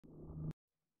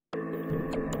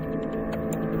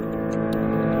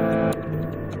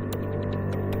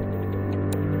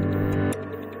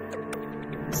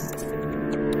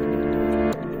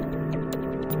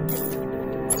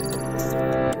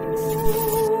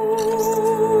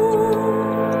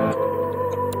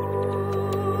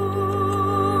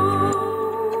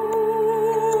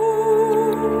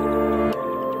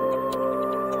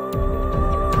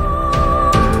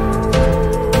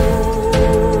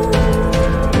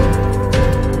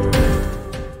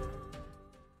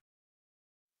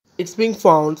It's being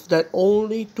found that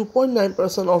only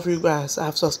 2.9% of you guys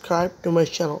have subscribed to my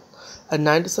channel and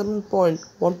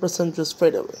 97.1% just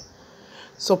fade away.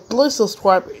 So please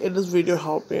subscribe if this video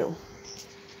helped you.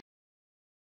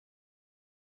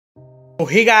 So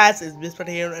hey guys, it's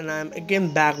SPECIFICATION here and I'm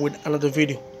again back with another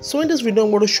video. So in this video I'm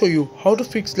going to show you how to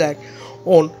fix lag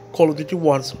on Call of Duty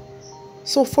Warzone.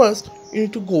 So first you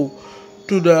need to go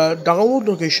to the download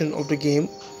location of the game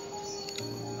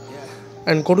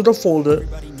and go to the folder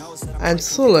and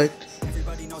select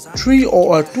 3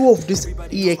 or 2 of this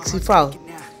exe file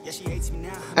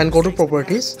and go to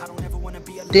properties,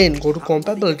 then go to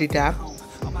compatibility tab,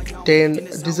 then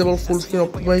disable full screen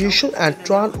optimization and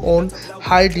turn on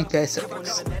high DPI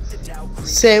settings.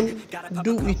 Same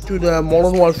do it to the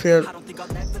Modern Warfare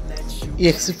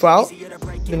exe file,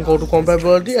 then go to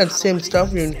compatibility and same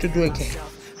stuff you need to do again.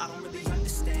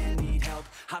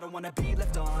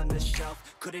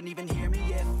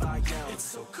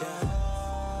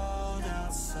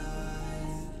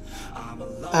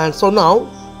 And so now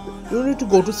you need to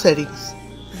go to settings.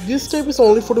 This step is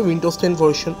only for the Windows 10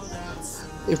 version.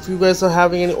 If you guys are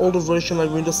having any older version like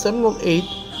Windows 7 or 8,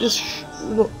 this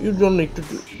you don't need to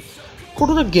do. Go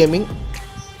to the gaming,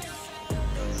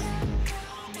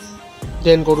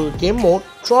 then go to the game mode,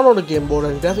 turn on the game mode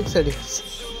and graphic settings.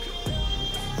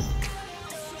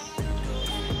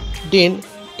 Then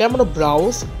tap on the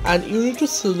browse and you need to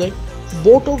select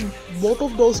both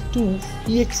of those 2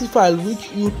 exe files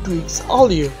which you tweaked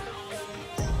earlier.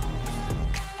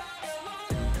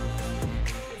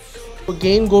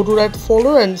 Again go to that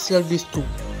folder and select these 2,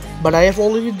 but I have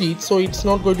already did, so it's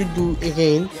not going to do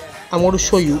again. I'm going to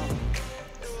show you.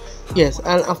 Yes,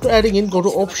 and after adding in, go to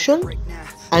option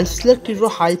and select it to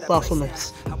high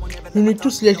performance. You need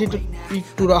to select it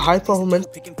to the high performance.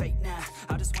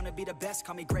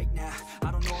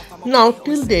 Now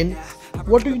till then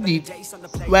what you did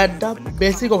were the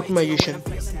basic optimization.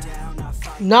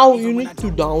 Now you need to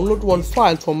download one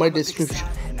file from my description,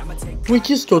 which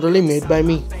is totally made by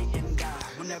me.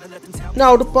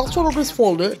 Now the password of this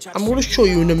folder I'm going to show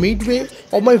you in the midway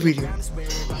of my video,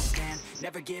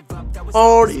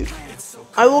 or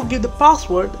I will give the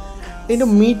password in the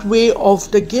midway of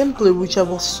the gameplay which I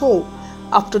will show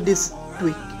after this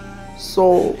tweak.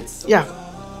 So yeah,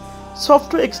 so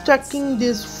after extracting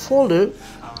this folder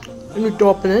you need to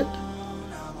open it,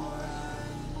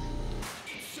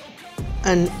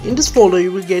 and in this folder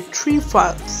you will get 3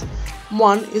 files.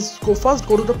 One is first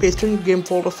go to the paste in game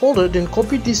folder, then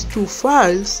copy these 2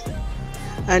 files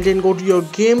and then go to your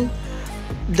game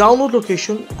download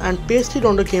location and paste it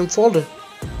on the game folder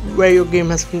where your game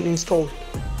has been installed.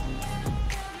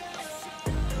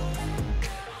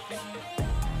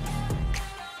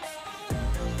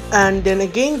 And then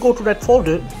again go to that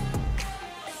folder.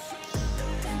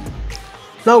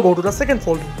 Now go to the second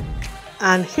folder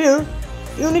and here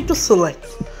you need to select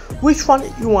which one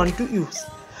you want to use.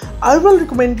 I will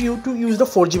recommend you to use the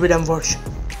 4GB RAM version.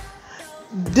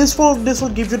 This will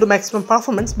give you the maximum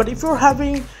performance, but if you're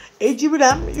having 8GB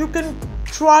RAM you can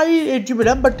try 8GB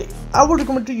RAM, but I would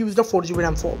recommend to use the 4GB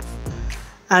RAM folder.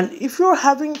 And if you're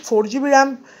having 4GB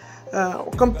RAM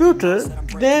computer,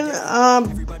 then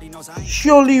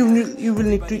surely you will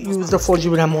need to use the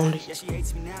 4GB RAM only.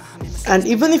 And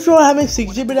even if you are having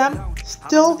 6GB RAM,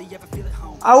 still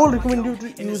I will recommend you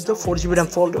to use the 4GB RAM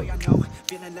folder.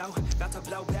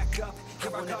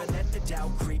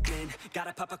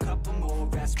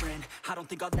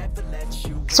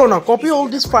 So now copy all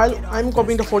this file. I'm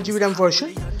copying the 4GB RAM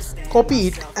version. Copy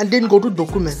it and then go to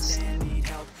documents.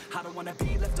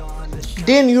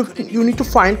 Then you need to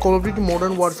find Call of Duty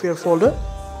Modern Warfare folder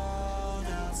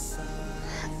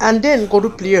and then go to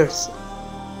players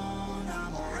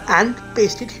and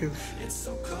paste it here.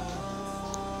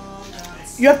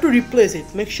 You have to replace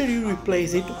it. Make sure you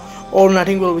replace it or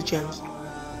nothing will be changed.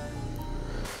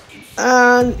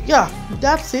 And yeah,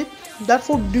 that's it. That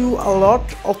would do a lot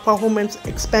of performance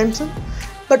expansion.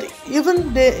 But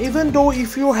even though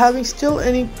if you're having still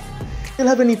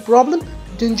have any problem,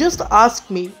 then just ask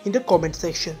me in the comment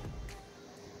section.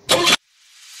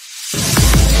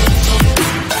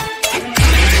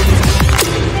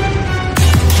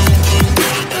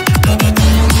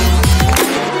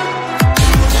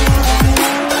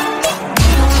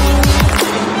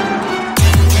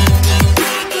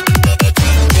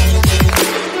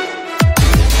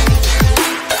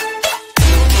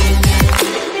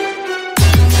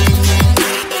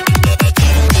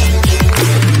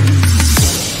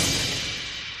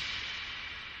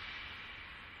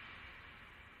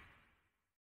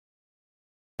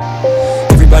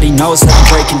 Everybody knows that I'm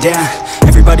breaking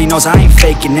down. Everybody knows I ain't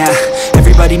faking now.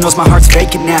 Everybody knows my heart's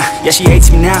vacant now. Yeah, she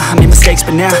hates me now, I made mistakes,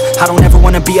 but now I don't ever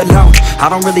wanna be alone. I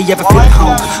don't really ever feel at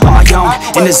home. On my own,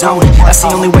 in the zone, that's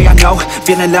the only way I know.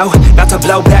 Feeling low, about to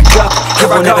blow back up. Here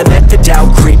I never let the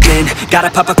doubt creep in. Gotta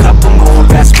pop a couple more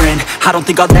aspirin. I don't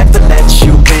think I'll ever let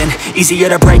you in. Easier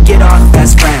to break it off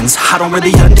best friends. I don't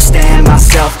really understand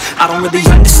myself. I don't really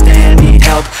understand, need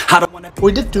help. I don't wanna.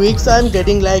 With the tweaks, I'm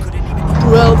getting like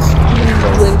 12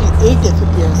 to 28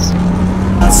 FPS.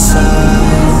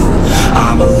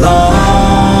 I'm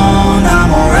alone,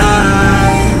 I'm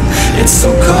alright. It's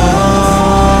so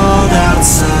cold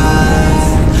outside.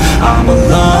 I'm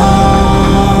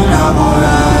alone, I'm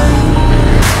alright.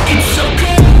 It's so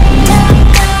cold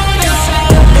outside.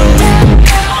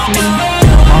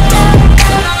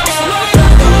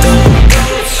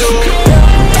 It's so cold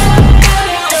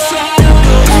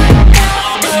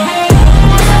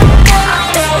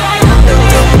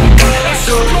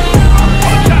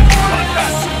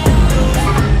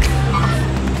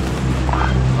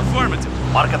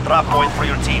Mark a trap point for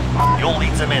your team. You'll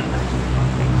lead them in.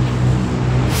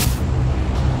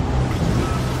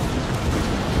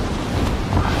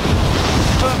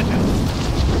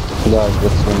 Yeah,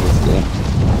 this one is there.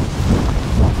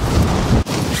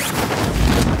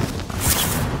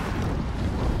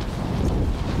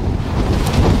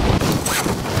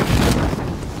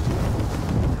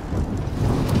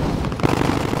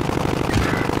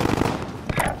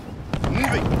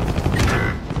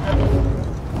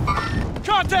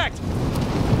 Contact!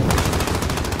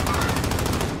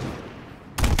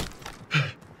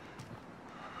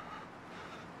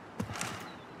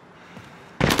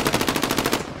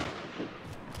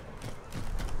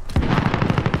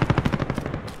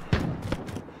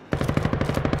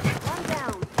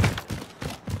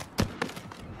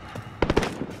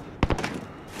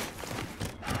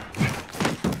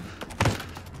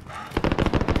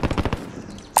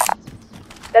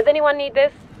 Does anyone need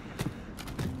this?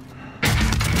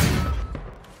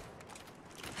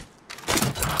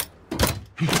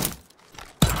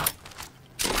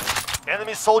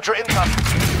 Enemy soldier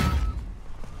incoming.